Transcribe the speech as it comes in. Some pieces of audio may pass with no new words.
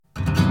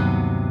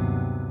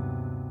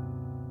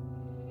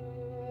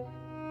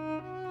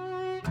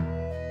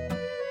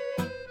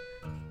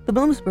The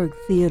Bloomsburg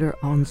Theatre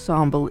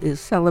Ensemble is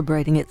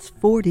celebrating its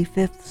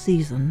 45th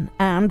season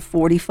and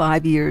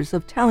 45 years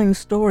of telling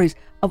stories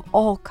of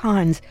all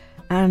kinds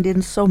and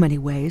in so many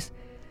ways.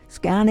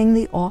 Scanning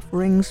the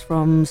offerings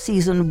from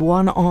season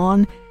 1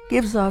 on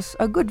gives us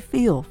a good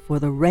feel for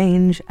the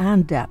range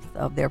and depth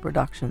of their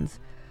productions.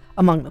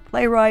 Among the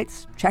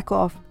playwrights,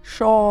 Chekhov,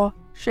 Shaw,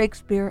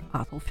 Shakespeare,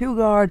 Athol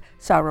Fugard,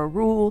 Sarah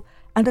Ruhl,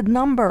 and a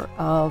number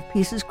of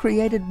pieces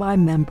created by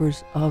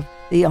members of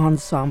the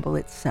ensemble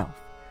itself.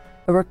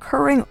 A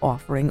recurring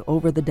offering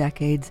over the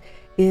decades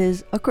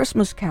is A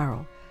Christmas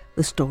Carol,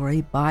 the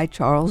story by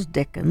Charles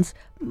Dickens,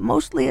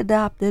 mostly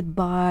adapted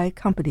by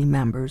company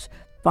members,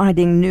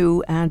 finding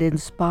new and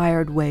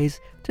inspired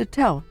ways to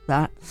tell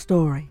that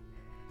story.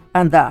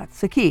 And that's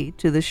the key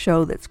to the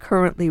show that's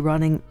currently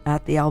running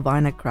at the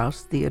Alvina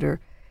Krauss Theater.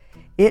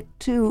 It,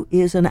 too,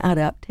 is an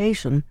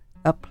adaptation,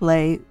 a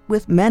play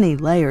with many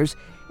layers,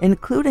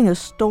 including a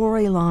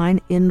storyline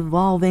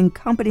involving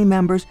company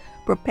members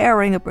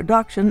preparing a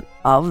production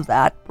of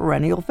that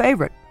perennial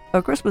favorite,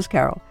 A Christmas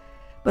Carol.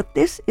 But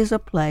this is a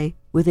play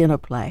within a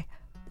play,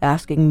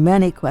 asking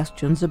many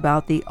questions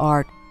about the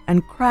art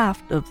and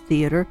craft of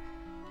theater,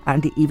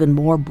 and even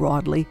more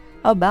broadly,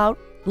 about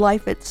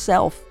life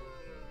itself.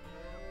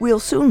 We'll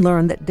soon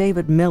learn that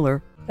David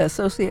Miller,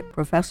 Associate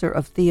Professor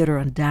of Theater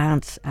and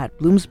Dance at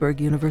Bloomsburg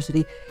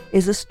University,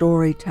 is a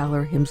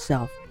storyteller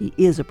himself. He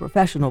is a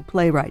professional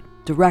playwright,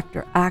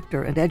 director,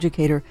 actor, and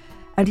educator,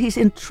 and he's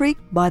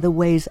intrigued by the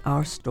ways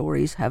our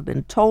stories have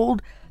been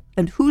told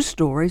and whose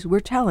stories we're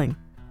telling.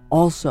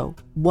 Also,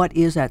 what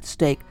is at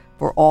stake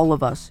for all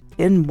of us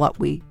in what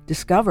we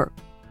discover.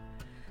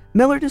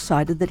 Miller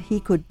decided that he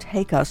could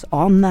take us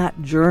on that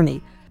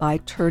journey by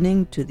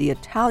turning to the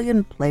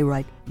Italian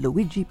playwright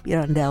Luigi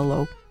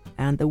Pirandello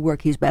and the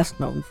work he's best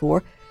known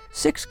for,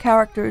 6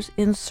 Characters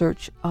in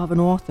Search of an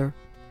Author.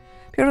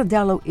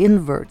 Pirandello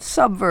inverts,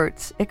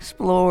 subverts,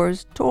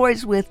 explores,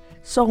 toys with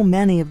so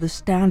many of the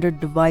standard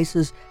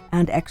devices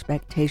and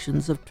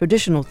expectations of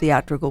traditional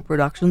theatrical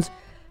productions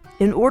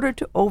in order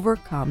to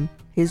overcome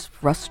his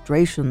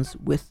frustrations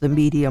with the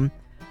medium,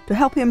 to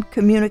help him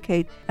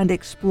communicate and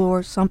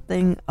explore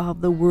something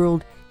of the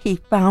world he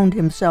found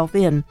himself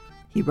in.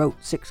 He wrote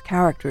 6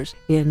 Characters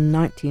in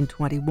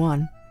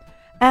 1921.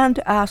 And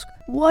to ask,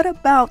 what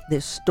about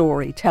this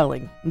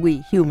storytelling we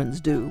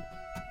humans do?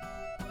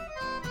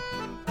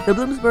 The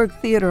Bloomsburg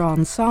Theatre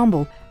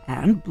Ensemble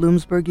and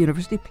Bloomsburg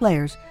University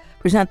Players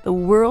present the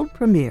world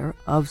premiere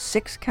of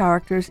 6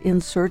 Characters in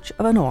Search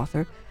of an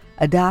Author,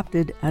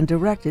 adapted and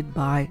directed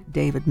by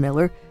David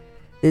Miller.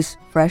 This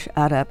fresh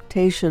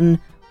adaptation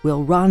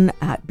will run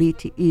at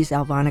BTE's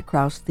Alvina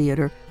Krauss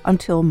Theater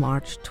until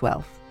March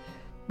 12th.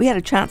 We had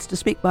a chance to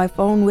speak by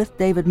phone with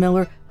David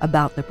Miller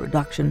about the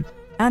production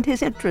and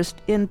his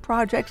interest in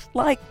projects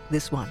like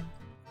this one.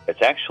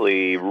 It's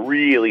actually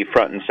really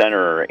front and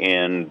center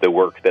in the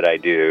work that I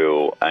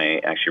do. I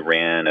actually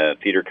ran a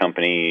theater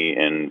company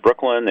in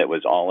Brooklyn that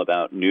was all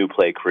about new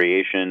play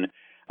creation.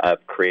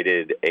 I've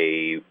created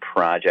a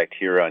project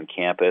here on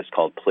campus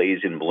called Plays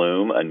in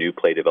Bloom, a new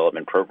play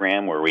development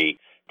program where we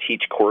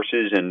teach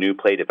courses in new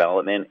play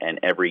development,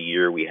 and every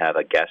year we have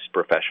a guest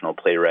professional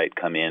playwright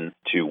come in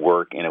to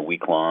work in a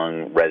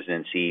week-long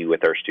residency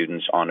with our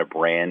students on a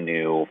brand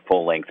new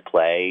full-length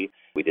play.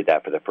 We did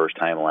that for the first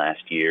time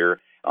last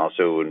year.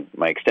 Also, in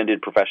my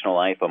extended professional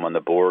life, I'm on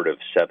the board of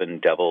Seven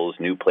Devils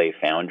New Play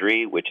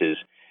Foundry, which is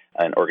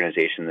an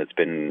organization that's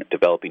been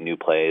developing new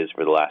plays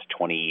for the last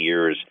 20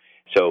 years.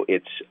 So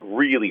it's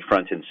really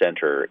front and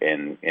center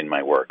in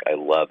my work. I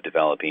love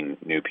developing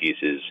new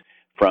pieces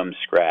from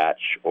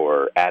scratch,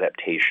 or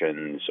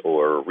adaptations,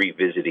 or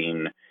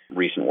revisiting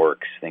recent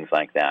works, things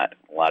like that.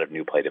 A lot of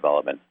new play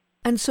development.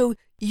 And so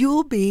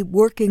you'll be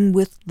working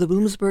with the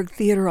Bloomsburg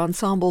Theatre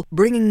Ensemble,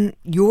 bringing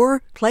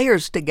your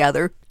players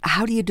together.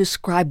 How do you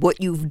describe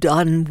what you've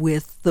done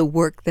with the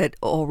work that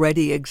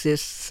already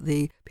exists,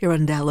 the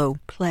Pirandello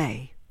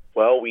play?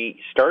 Well, we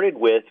started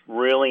with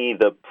really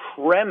the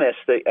premise,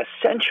 the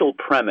essential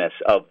premise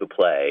of the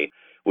play,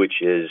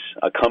 which is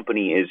a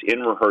company is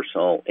in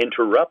rehearsal,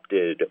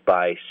 interrupted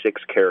by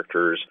 6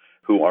 characters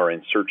who are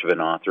in search of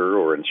an author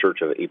or in search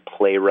of a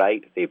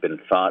playwright. They've been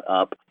thought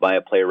up by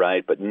a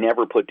playwright but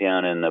never put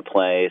down in the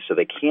play, so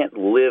they can't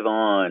live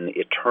on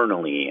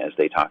eternally, as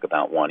they talk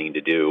about wanting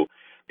to do,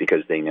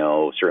 because they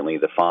know, certainly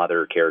the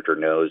father character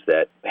knows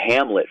that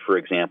Hamlet, for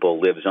example,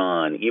 lives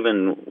on,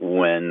 even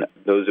when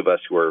those of us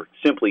who are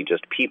simply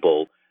just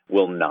people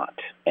will not.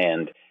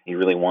 And he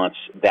really wants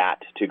that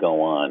to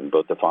go on.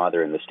 Both the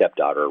father and the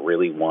stepdaughter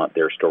really want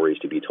their stories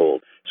to be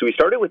told. So we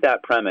started with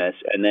that premise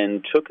and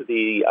then took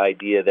the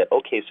idea that,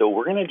 okay, so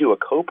we're going to do a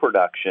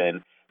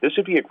co-production. This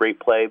would be a great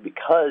play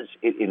because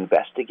it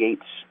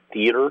investigates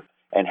theater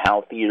and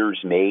how theater's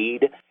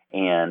made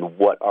and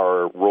what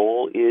our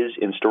role is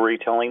in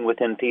storytelling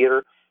within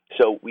theater.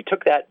 So we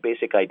took that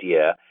basic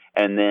idea,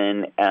 and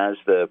then as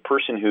the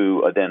person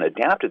who then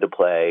adapted the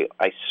play,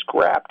 I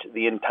scrapped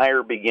the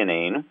entire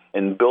beginning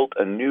and built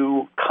a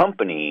new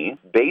company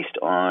based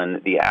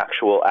on the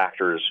actual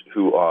actors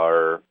who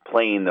are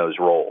playing those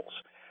roles.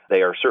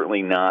 They are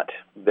certainly not,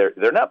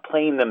 they're not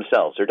playing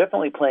themselves. They're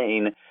definitely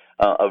playing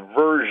a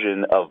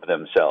version of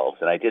themselves.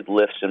 And I did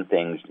list some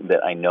things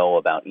that I know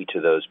about each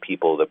of those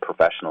people, the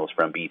professionals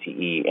from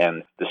BTE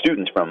and the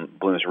students from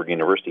Bloomsburg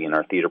University in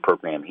our theater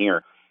program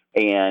here,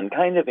 and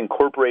kind of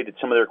incorporated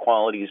some of their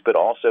qualities, but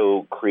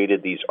also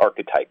created these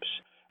archetypes: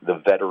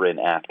 the veteran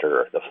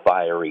actor, the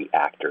fiery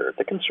actor,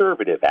 the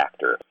conservative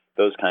actor,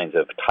 those kinds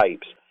of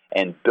types,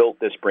 and built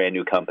this brand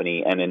new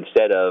company. And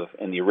instead of,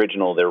 in the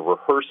original, they're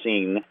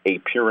rehearsing a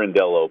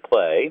Pirandello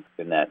play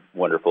in that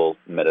wonderful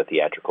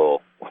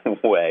meta-theatrical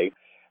way,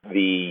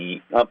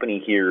 the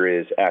company here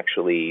is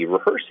actually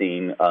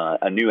rehearsing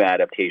a new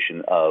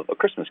adaptation of A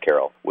Christmas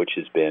Carol, which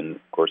has been,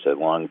 of course, a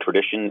long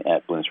tradition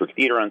at Bloomsburg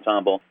Theater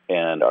Ensemble,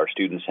 and our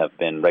students have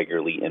been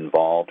regularly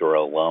involved, or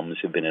alums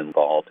have been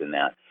involved in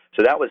that.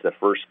 So that was the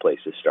first place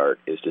to start,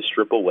 is to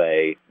strip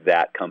away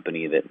that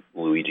company that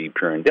Luigi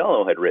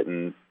Pirandello had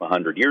written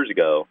 100 years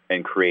ago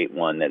and create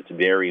one that's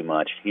very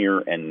much here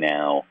and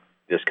now,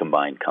 this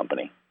combined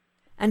company.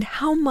 And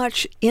how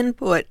much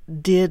input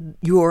did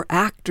your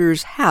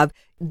actors have?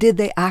 Did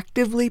they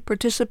actively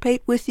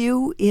participate with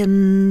you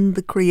in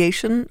the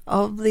creation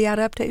of the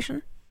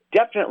adaptation?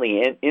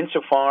 Definitely,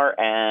 insofar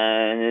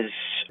as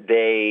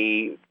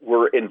they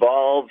were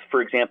involved,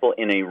 for example,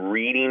 in a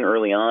reading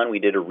early on. We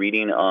did a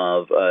reading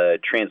of a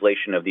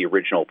translation of the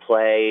original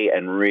play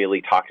and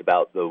really talked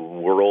about the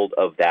world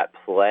of that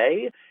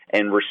play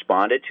and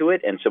responded to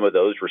it. And some of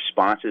those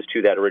responses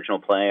to that original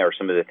play are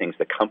some of the things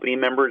the company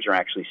members are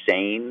actually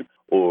saying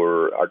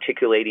or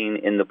articulating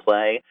in the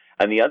play.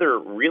 And the other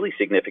really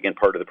significant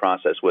part of the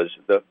process was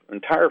the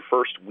entire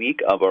first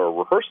week of our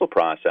rehearsal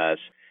process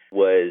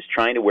was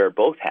trying to wear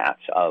both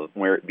hats of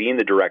being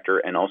the director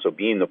and also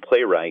being the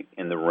playwright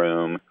in the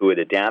room who had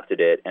adapted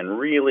it, and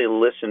really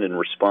listened and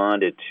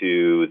responded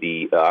to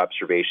the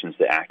observations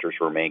the actors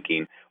were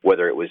making,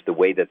 whether it was the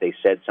way that they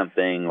said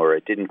something or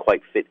it didn't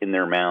quite fit in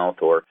their mouth,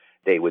 or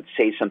they would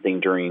say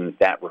something during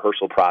that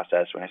rehearsal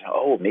process when I said,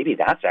 oh, maybe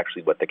that's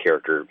actually what the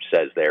character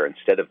says there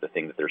instead of the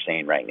thing that they're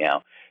saying right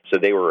now. So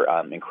they were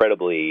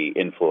incredibly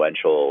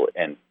influential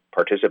and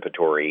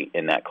participatory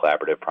in that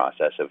collaborative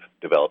process of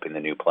developing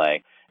the new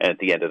play. And at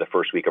the end of the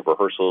first week of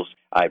rehearsals,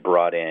 I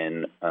brought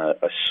in a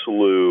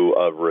slew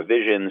of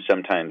revisions,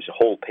 sometimes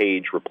whole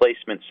page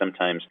replacements,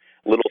 sometimes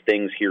little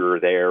things here or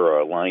there, or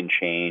a line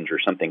change or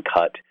something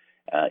cut.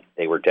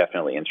 They were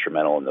definitely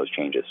instrumental in those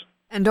changes.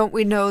 And don't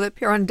we know that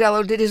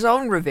Pirandello did his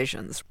own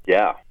revisions?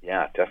 Yeah,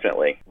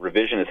 definitely.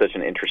 Revision is such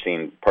an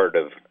interesting part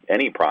of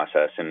any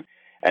process, and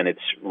it's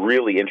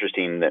really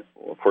interesting that,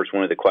 of course,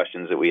 one of the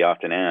questions that we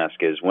often ask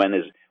is, when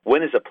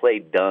is a play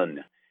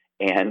done?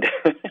 And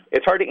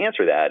it's hard to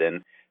answer that.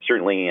 And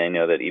certainly I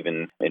know that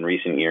even in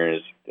recent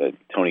years,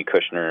 Tony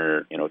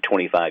Kushner,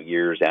 25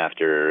 years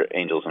after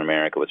Angels in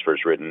America was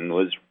first written,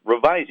 was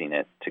revising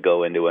it to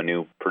go into a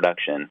new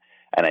production.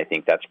 And I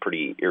think that's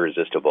pretty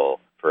irresistible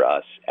for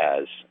us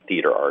as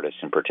theater artists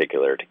in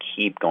particular, to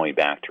keep going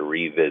back to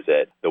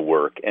revisit the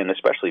work, and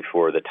especially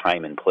for the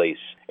time and place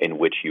in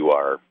which you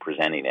are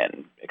presenting it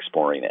and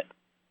exploring it.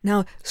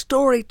 Now,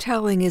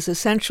 storytelling is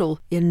essential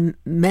in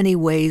many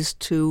ways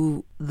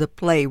to the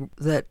play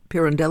that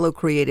Pirandello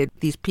created.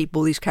 These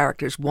people, these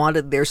characters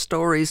wanted their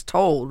stories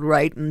told,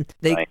 right? And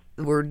they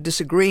were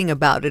disagreeing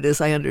about it,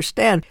 as I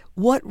understand.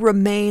 What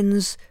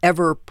remains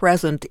ever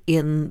present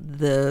in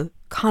the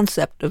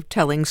concept of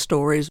telling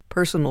stories,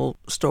 personal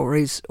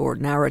stories or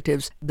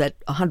narratives that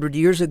 100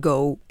 years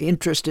ago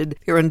interested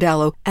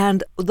Pirandello,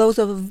 and those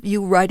of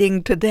you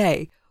writing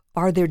today?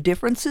 Are there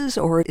differences,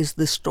 or is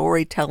the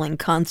storytelling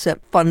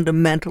concept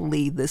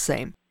fundamentally the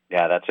same?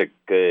 Yeah, that's a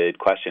good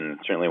question.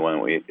 Certainly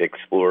one we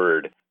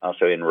explored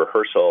also in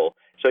rehearsal.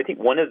 So I think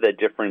one of the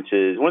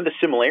differences, one of the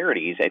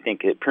similarities, I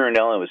think that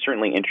Pirandello was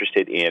certainly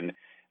interested in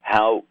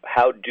how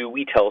do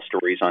we tell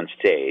stories on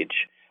stage.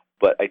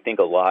 But I think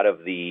a lot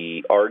of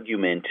the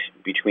argument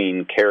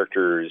between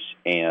characters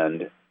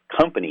and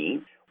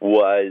company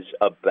was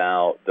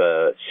about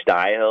the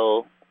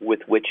style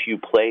with which you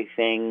play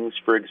things,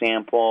 for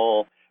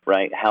example.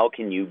 Right? How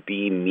can you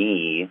be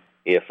me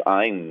if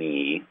I'm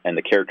me? And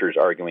the character's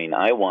arguing,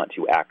 I want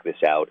to act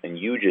this out, and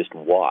you just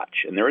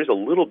watch. And there is a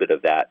little bit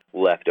of that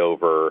left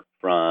over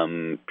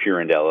from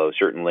Pirandello,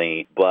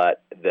 certainly.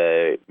 But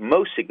the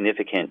most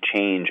significant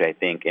change, I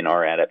think, in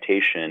our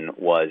adaptation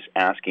was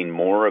asking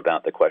more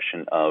about the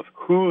question of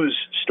whose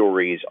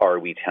stories are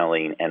we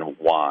telling and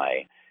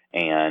why,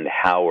 and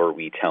how are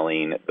we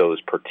telling those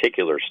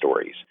particular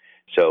stories.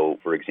 So,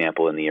 for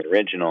example, in the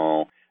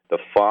original, the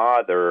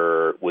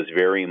father was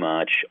very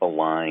much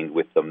aligned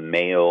with the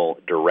male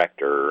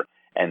director,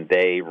 and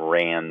they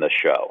ran the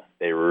show.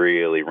 They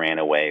really ran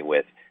away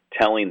with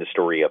telling the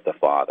story of the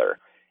father.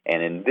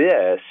 And in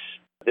this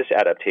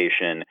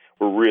adaptation,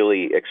 we're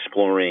really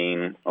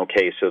exploring,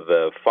 okay, so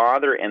the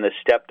father and the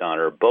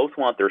stepdaughter both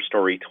want their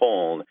story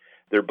told.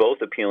 They're both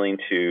appealing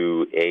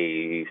to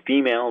a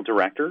female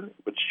director,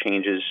 which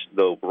changes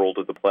the world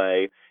of the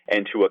play,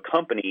 and to a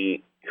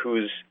company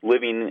who's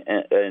living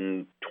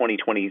in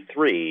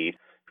 2023,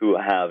 who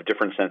have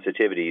different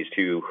sensitivities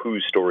to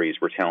whose stories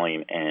we're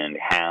telling and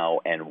how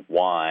and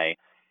why.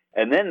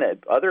 And then the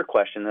other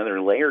question,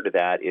 another layer to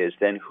that is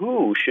then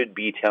who should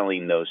be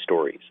telling those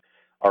stories?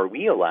 Are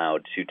we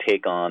allowed to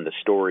take on the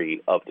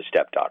story of the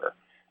stepdaughter?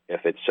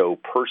 If it's so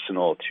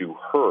personal to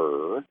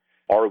her,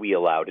 are we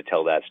allowed to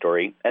tell that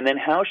story? And then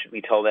how should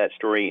we tell that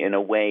story in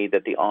a way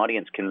that the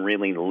audience can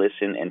really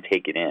listen and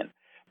take it in?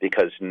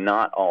 Because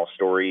not all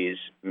stories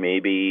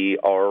maybe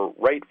are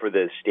right for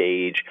the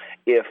stage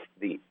if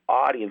the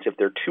audience, if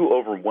they're too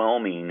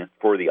overwhelming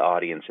for the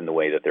audience in the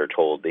way that they're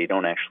told, they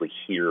don't actually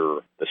hear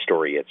the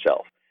story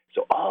itself.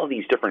 So all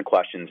these different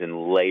questions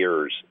and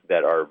layers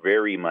that are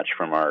very much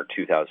from our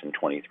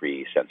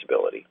 2023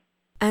 sensibility.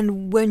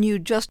 And when you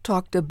just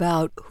talked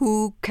about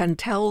who can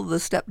tell the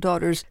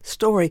stepdaughter's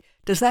story,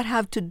 does that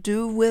have to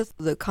do with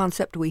the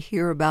concept we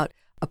hear about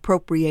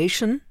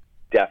appropriation?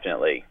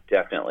 Definitely.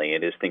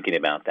 It is thinking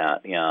about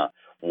that. Yeah.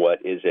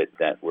 What is it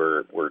that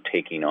we're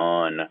taking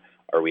on?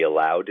 Are we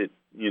allowed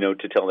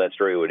to tell that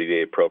story? Would it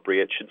be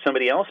appropriate? Should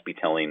somebody else be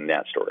telling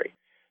that story?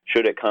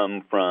 Should it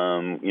come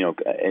from,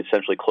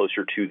 essentially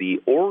closer to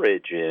the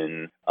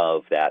origin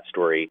of that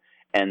story?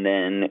 And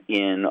then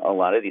in a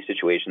lot of these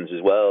situations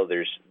as well,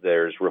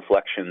 there's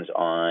reflections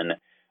on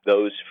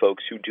those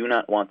folks who do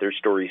not want their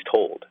stories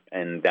told.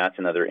 And that's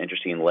another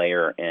interesting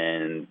layer.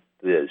 And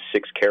the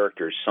 6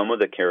 characters, some of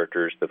the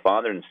characters, the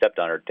father and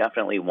stepdaughter,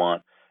 definitely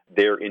want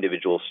their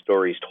individual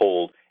stories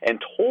told,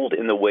 and told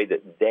in the way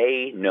that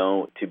they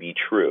know to be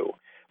true.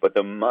 But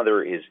the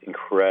mother is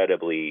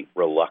incredibly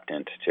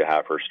reluctant to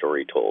have her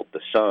story told.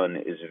 The son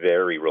is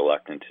very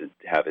reluctant to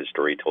have his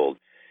story told.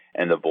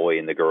 And the boy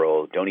and the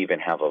girl don't even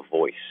have a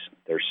voice.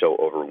 They're so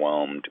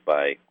overwhelmed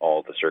by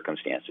all the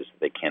circumstances that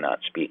they cannot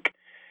speak.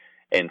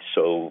 And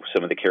so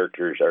some of the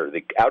characters, or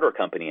the outer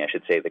company, I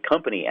should say, the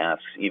company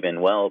asks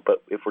even, well,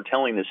 but if we're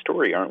telling this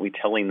story, aren't we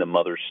telling the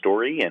mother's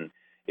story? And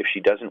if she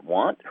doesn't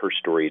want her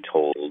story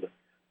told,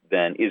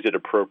 then is it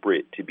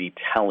appropriate to be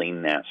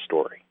telling that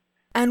story?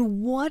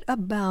 And what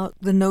about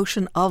the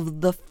notion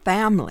of the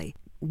family?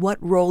 What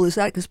role is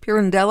that? Because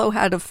Pirandello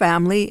had a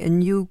family,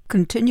 and you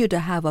continue to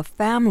have a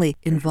family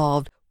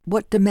involved.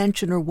 What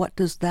dimension or what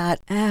does that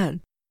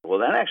add? Well,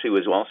 that actually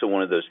was also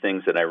one of those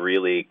things that I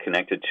really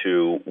connected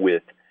to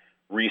with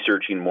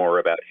researching more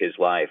about his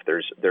life.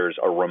 There's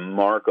a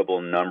remarkable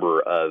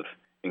number of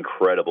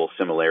incredible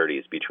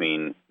similarities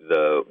between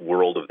the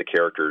world of the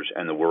characters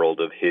and the world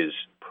of his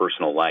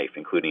personal life,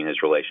 including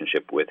his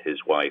relationship with his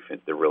wife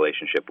and the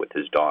relationship with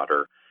his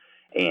daughter.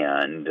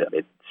 And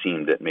it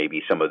seemed that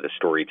maybe some of the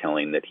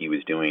storytelling that he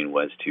was doing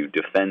was to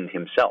defend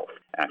himself,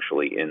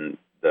 actually, in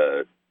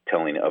the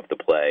telling of the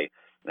play.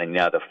 And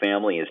now the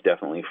family is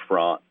definitely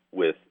fraught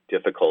with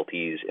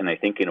difficulties, and I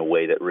think in a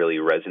way that really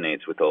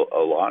resonates with a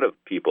lot of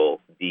people.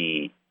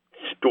 The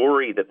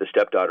story that the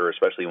stepdaughter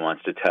especially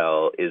wants to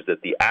tell is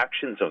that the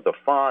actions of the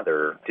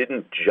father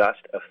didn't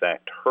just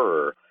affect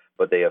her,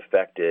 but they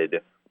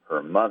affected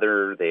her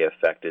mother, they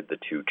affected the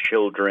 2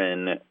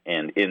 children,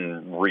 and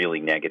in really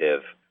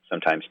negative,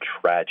 sometimes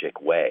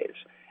tragic ways,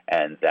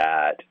 and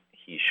that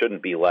he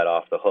shouldn't be let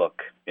off the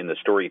hook in the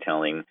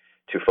storytelling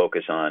to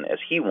focus on, as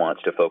he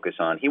wants to focus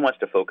on. He wants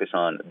to focus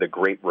on the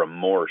great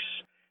remorse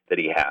that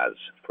he has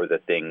for the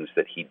things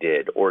that he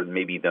did, or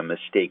maybe the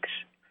mistakes,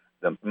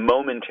 the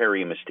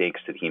momentary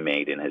mistakes that he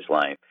made in his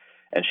life.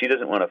 And she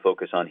doesn't want to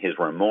focus on his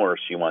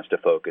remorse. She wants to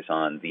focus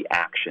on the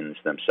actions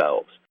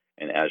themselves.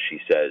 And as she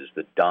says,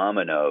 the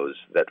dominoes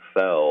that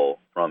fell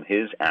from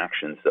his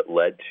actions that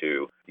led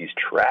to these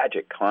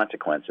tragic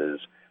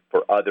consequences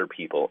for other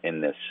people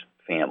in this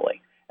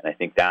family. And I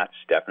think that's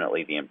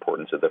definitely the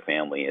importance of the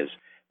family is,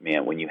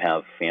 man, when you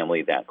have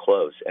family that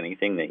close,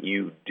 anything that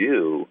you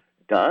do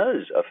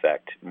does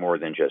affect more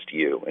than just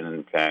you. And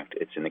in fact,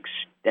 it's an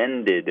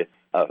extended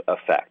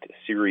effect, a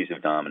series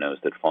of dominoes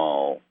that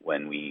fall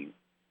when we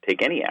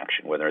take any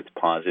action, whether it's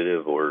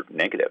positive or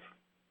negative.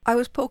 I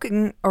was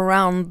poking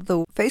around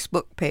the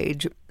Facebook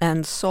page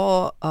and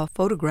saw a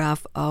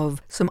photograph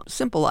of some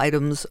simple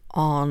items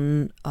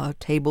on a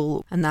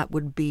table, and that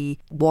would be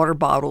water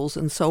bottles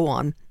and so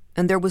on.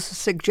 And there was a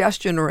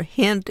suggestion or a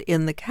hint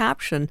in the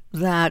caption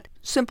that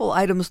simple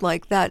items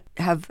like that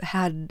have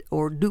had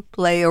or do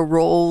play a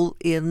role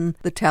in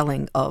the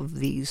telling of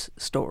these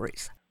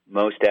stories.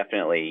 Most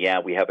definitely, yeah.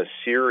 We have a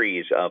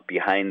series of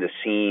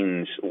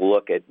behind-the-scenes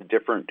look at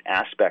different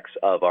aspects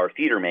of our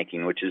theater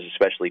making, which is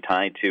especially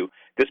tied to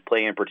this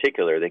play in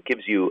particular, that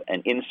gives you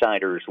an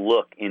insider's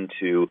look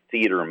into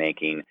theater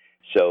making.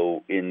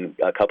 So in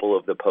a couple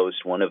of the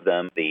posts, one of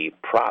them, the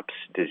props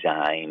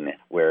design,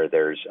 where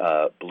there's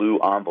a blue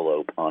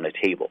envelope on a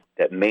table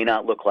that may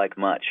not look like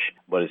much,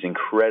 but is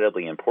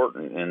incredibly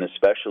important, and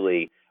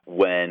especially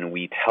when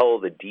we tell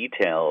the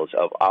details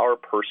of our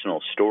personal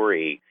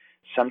story,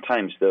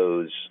 sometimes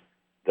those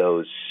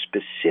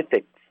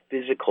specific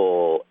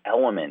physical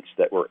elements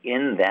that were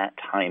in that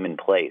time and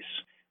place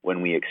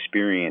when we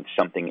experience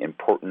something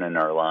important in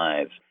our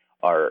lives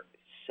are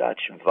such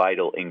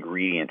vital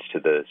ingredients to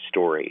the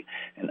story,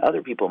 and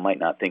other people might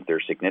not think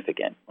they're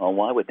significant. Well,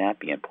 why would that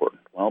be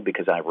important? Well,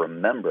 because I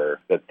remember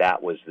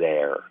that was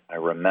there. I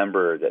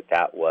remember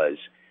that was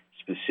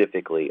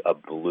specifically a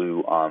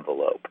blue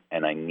envelope,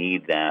 and I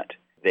need that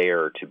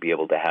there to be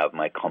able to have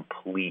my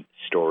complete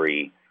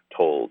story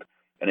told.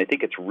 And I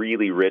think it's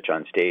really rich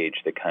on stage,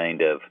 the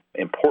kind of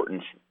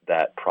importance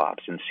that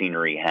props and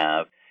scenery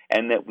have,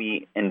 and that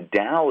we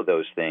endow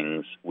those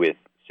things with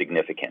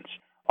significance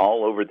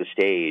all over the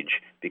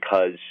stage,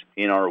 because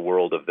in our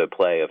world of the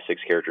play of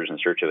 6 characters in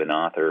search of an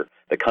author,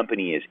 the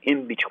company is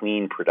in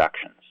between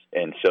productions.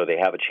 And so they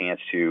have a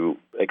chance to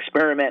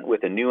experiment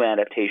with a new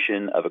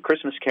adaptation of A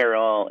Christmas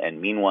Carol,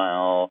 and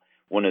meanwhile,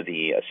 one of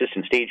the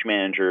assistant stage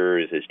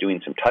managers is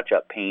doing some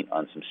touch-up paint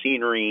on some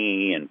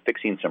scenery and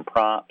fixing some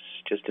props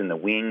just in the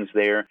wings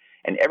there.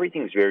 And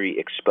everything's very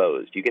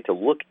exposed. You get to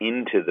look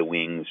into the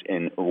wings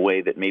in a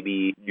way that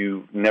maybe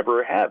you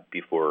never have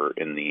before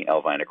in the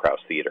Elvina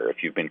Krauss Theater.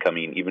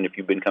 Even if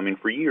you've been coming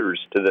for years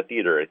to the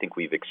theater, I think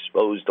we've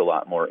exposed a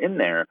lot more in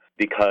there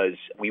because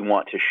we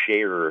want to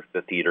share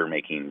the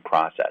theater-making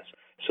process.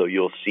 So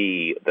you'll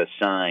see the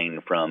sign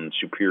from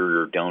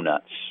Superior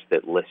Donuts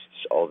that lists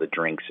all the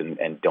drinks and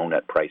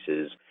donut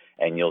prices,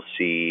 and you'll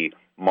see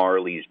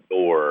Marley's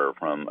Door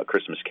from A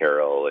Christmas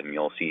Carol, and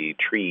you'll see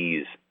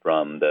trees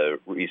from the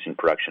recent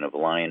production of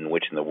Lion,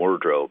 Witch, and the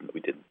Wardrobe that we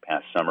did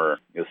past summer.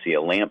 You'll see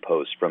a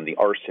lamppost from The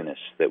Arsonist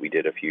that we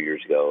did a few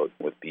years ago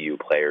with BU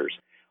players.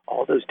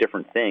 All those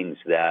different things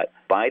that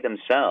by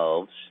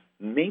themselves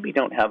maybe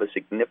don't have a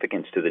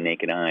significance to the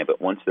naked eye,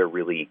 but once they're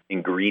really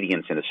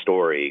ingredients in a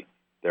story,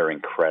 they're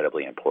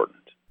incredibly important.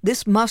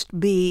 This must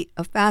be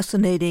a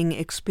fascinating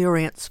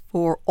experience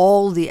for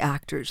all the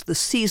actors, the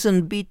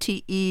seasoned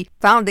BTE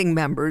founding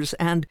members,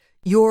 and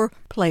your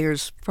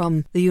players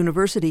from the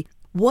university.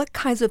 What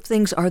kinds of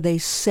things are they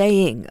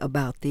saying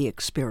about the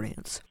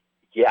experience?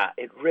 Yeah,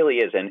 it really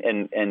is.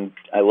 And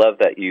I love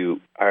that you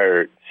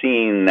are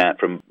seeing that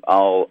from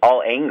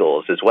all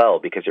angles as well,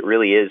 because it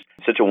really is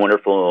such a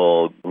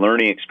wonderful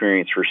learning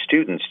experience for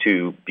students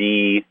to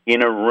be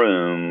in a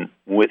room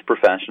with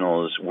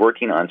professionals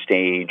working on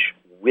stage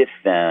with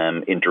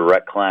them in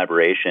direct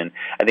collaboration.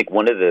 I think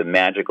one of the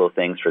magical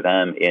things for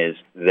them is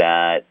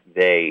that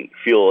they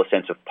feel a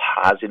sense of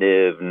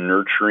positive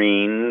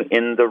nurturing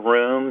in the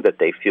room, that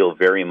they feel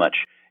very much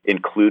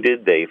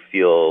included. They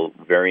feel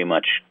very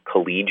much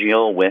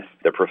collegial with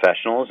the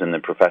professionals, and the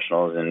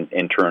professionals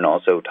in turn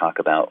also talk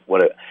about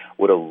what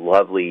a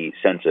lovely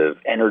sense of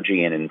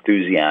energy and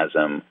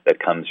enthusiasm that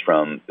comes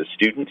from the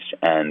students,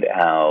 and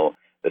how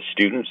the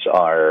students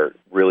are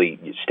really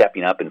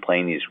stepping up and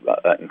playing these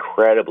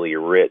incredibly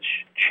rich,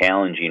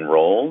 challenging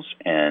roles,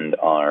 and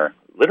are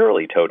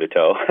literally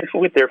toe-to-toe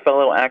with their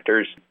fellow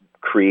actors,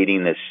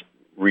 creating this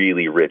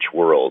really rich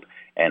world.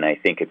 And I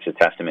think it's a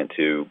testament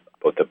to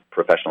both the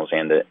professionals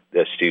and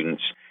the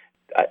students.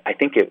 I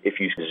think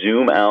if you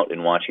zoom out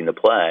in watching the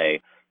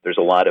play, there's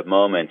a lot of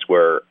moments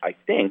where I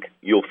think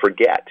you'll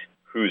forget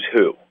who's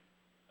who.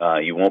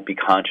 You won't be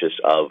conscious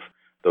of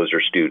those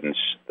are students,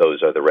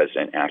 those are the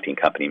resident acting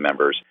company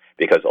members,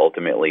 because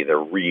ultimately they're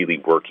really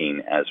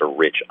working as a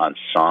rich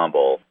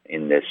ensemble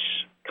in this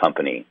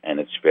company, and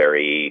it's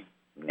very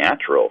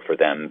natural for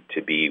them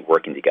to be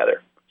working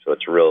together. So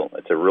it's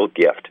a real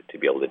gift to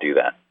be able to do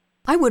that.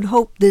 I would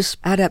hope this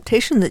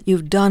adaptation that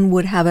you've done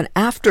would have an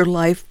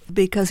afterlife,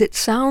 because it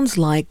sounds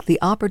like the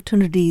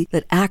opportunity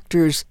that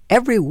actors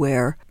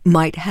everywhere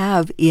might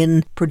have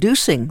in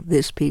producing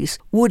this piece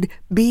would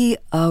be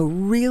a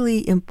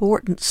really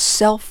important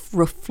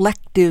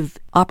self-reflective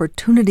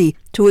opportunity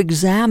to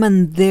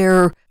examine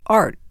their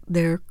art,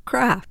 their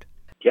craft.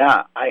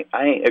 Yeah,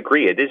 I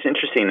agree. It is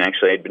interesting,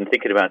 actually. I'd been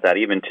thinking about that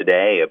even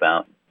today,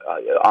 about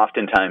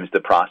oftentimes the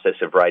process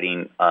of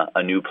writing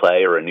a new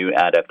play or a new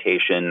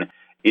adaptation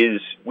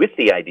is with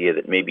the idea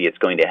that maybe it's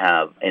going to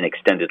have an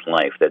extended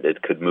life, that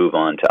it could move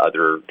on to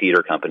other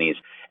theater companies.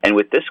 And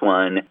with this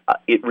one,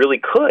 it really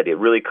could. It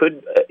really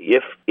could,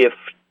 if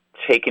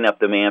taking up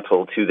the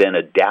mantle to then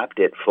adapt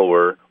it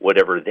for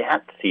whatever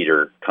that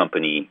theater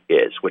company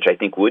is, which I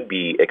think would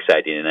be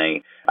exciting. And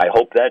I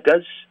hope that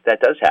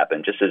does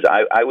happen, just as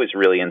I was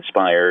really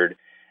inspired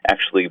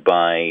actually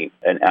by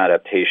an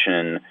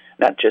adaptation,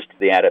 not just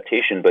the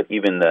adaptation, but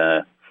even the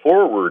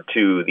forward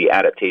to the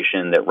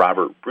adaptation that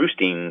Robert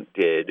Brustein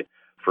did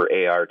for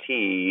ART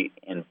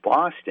in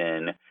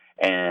Boston,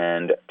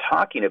 and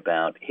talking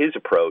about his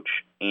approach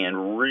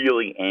and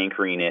really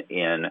anchoring it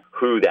in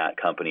who that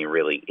company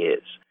really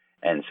is.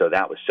 And so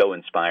that was so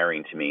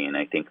inspiring to me, and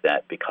I think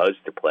that because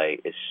the play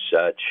is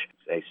such,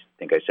 I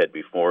think I said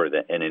before,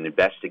 that an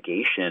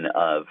investigation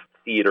of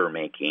theater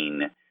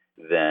making,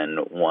 then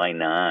why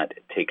not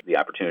take the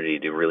opportunity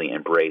to really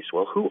embrace,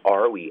 well, who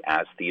are we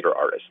as theater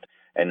artists?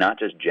 And not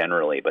just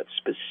generally, but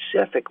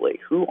specifically,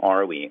 who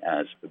are we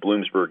as the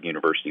Bloomsburg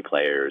University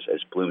players,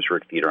 as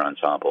Bloomsburg Theater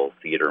Ensemble,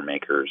 theater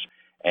makers,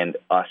 and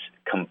us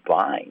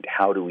combined?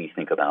 How do we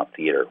think about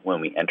theater when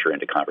we enter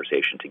into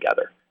conversation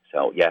together?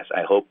 So, yes,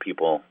 I hope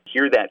people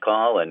hear that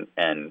call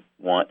and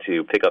want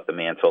to pick up the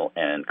mantle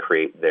and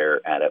create their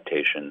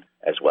adaptation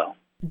as well.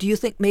 Do you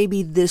think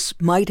maybe this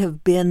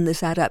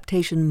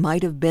adaptation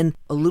might have been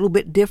a little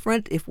bit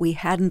different if we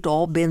hadn't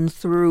all been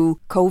through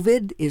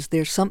COVID? Is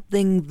there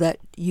something that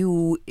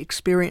you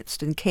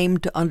experienced and came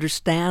to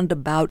understand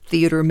about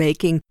theater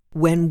making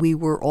when we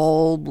were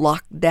all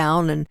locked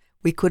down and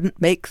we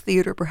couldn't make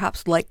theater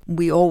perhaps like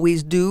we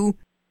always do?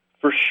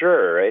 For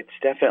sure. It's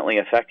definitely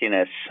affecting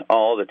us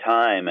all the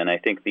time. And I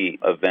think the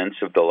events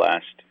of the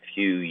last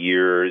few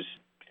years,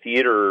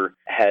 theater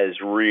has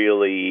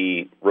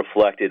really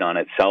reflected on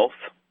itself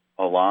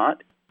a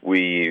lot.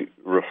 We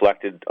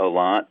reflected a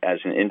lot as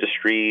an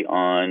industry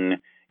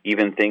on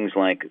even things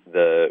like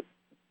the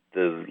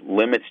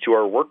limits to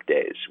our work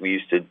days. We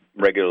used to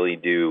regularly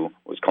do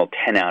what's called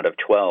 10 out of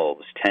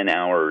 12s, 10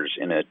 hours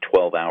in a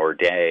 12-hour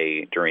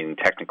day during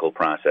technical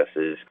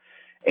processes.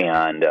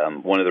 And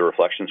one of the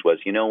reflections was,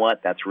 you know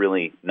what, that's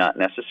really not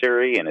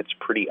necessary, and it's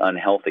pretty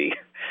unhealthy.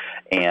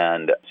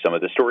 And some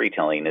of the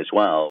storytelling as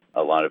well.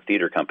 A lot of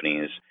theater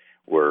companies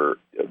were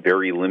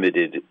very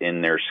limited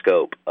in their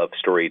scope of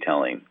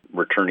storytelling,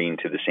 returning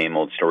to the same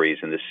old stories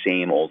in the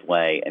same old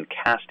way and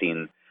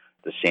casting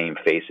the same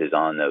faces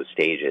on those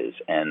stages.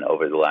 And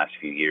over the last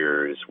few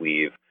years,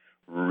 we've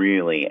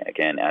really,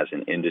 again, as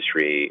an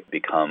industry,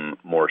 become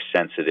more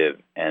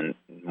sensitive, and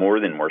more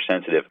than more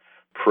sensitive,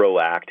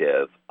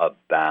 proactive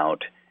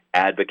about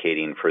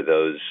advocating for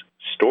those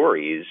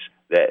stories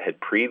that had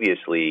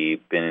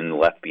previously been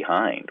left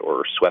behind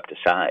or swept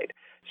aside.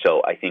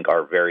 So I think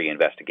our very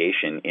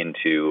investigation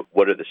into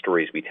what are the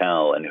stories we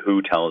tell and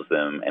who tells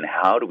them and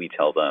how do we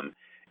tell them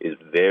is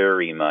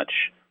very much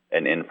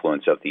an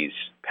influence of these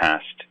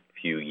past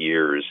few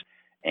years.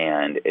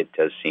 And it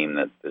does seem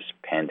that this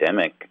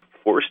pandemic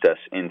forced us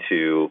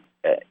into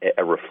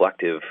a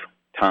reflective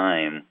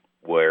time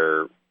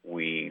where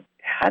we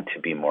had to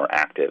be more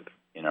active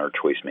in our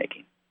choice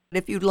making.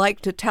 If you'd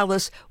like to tell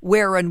us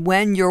where and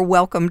when, you're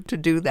welcome to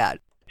do that.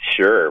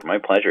 Sure, my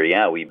pleasure.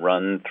 Yeah, we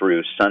run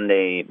through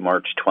Sunday,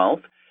 March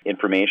 12th.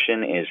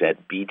 Information is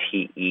at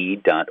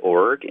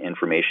bte.org,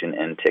 information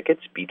and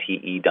tickets,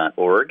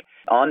 bte.org.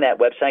 On that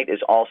website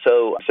is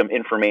also some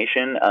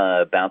information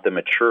about the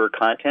mature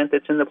content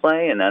that's in the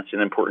play, and that's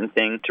an important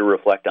thing to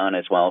reflect on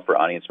as well for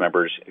audience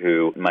members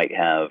who might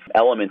have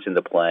elements in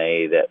the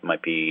play that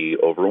might be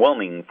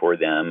overwhelming for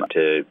them,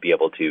 to be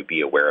able to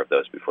be aware of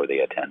those before they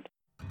attend.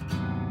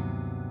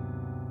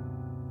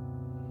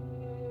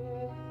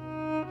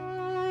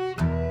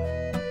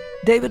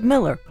 David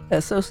Miller,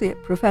 Associate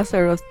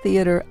Professor of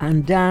Theater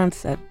and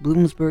Dance at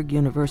Bloomsburg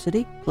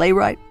University,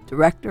 playwright,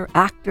 director,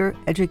 actor,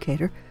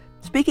 educator,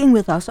 speaking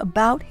with us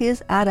about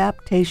his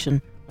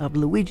adaptation of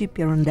Luigi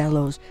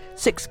Pirandello's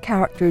 6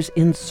 Characters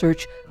in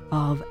Search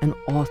of an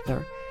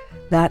Author.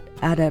 That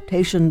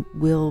adaptation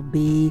will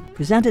be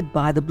presented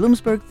by the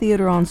Bloomsburg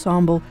Theater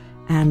Ensemble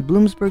and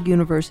Bloomsburg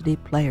University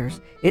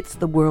Players. It's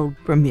the world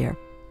premiere,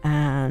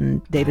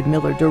 and David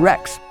Miller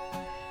directs.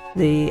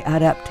 The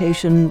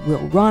adaptation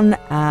will run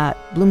at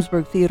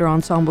Bloomsburg Theater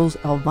Ensemble's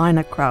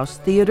Elvina Krause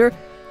Theater,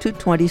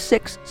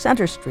 226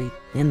 Center Street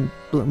in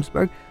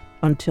Bloomsburg,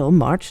 until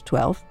March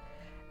 12th.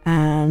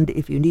 And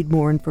if you need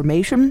more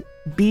information,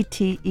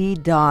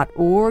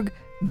 bte.org,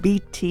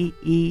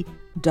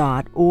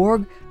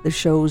 bte.org. The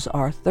shows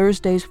are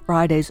Thursdays,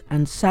 Fridays,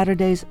 and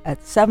Saturdays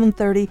at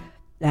 7:30,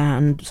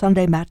 and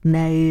Sunday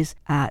matinees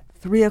at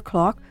 3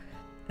 o'clock.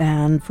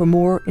 And for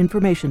more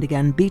information,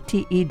 again,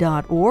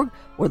 bte.org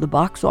or the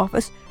box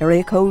office,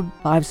 area code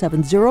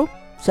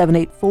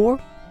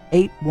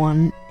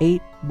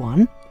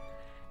 570-784-8181.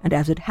 And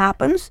as it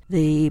happens,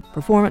 the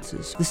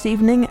performances this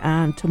evening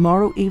and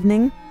tomorrow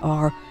evening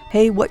are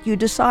Pay What You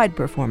Decide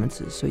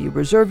performances. So you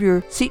reserve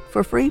your seat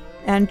for free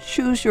and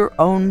choose your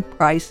own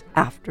price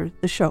after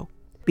the show.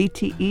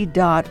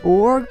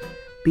 bte.org,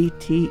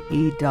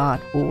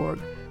 bte.org.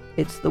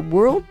 It's the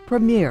world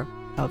premiere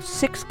of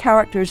 6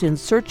 Characters in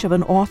Search of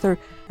an Author,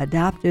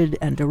 adapted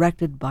and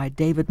directed by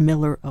David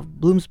Miller of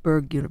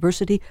Bloomsburg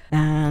University,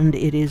 and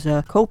it is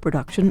a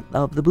co-production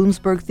of the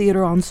Bloomsburg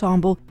Theater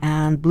Ensemble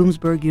and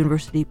Bloomsburg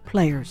University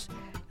Players,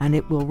 and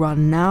it will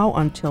run now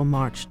until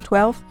March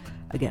 12th.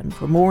 Again,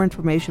 for more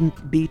information,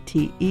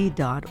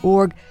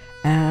 bte.org.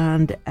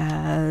 And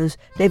as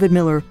David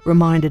Miller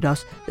reminded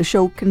us, the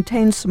show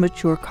contains some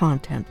mature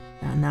content,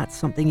 and that's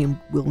something you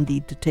will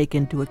need to take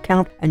into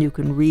account, and you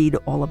can read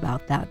all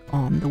about that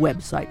on the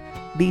website,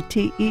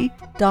 bte.org.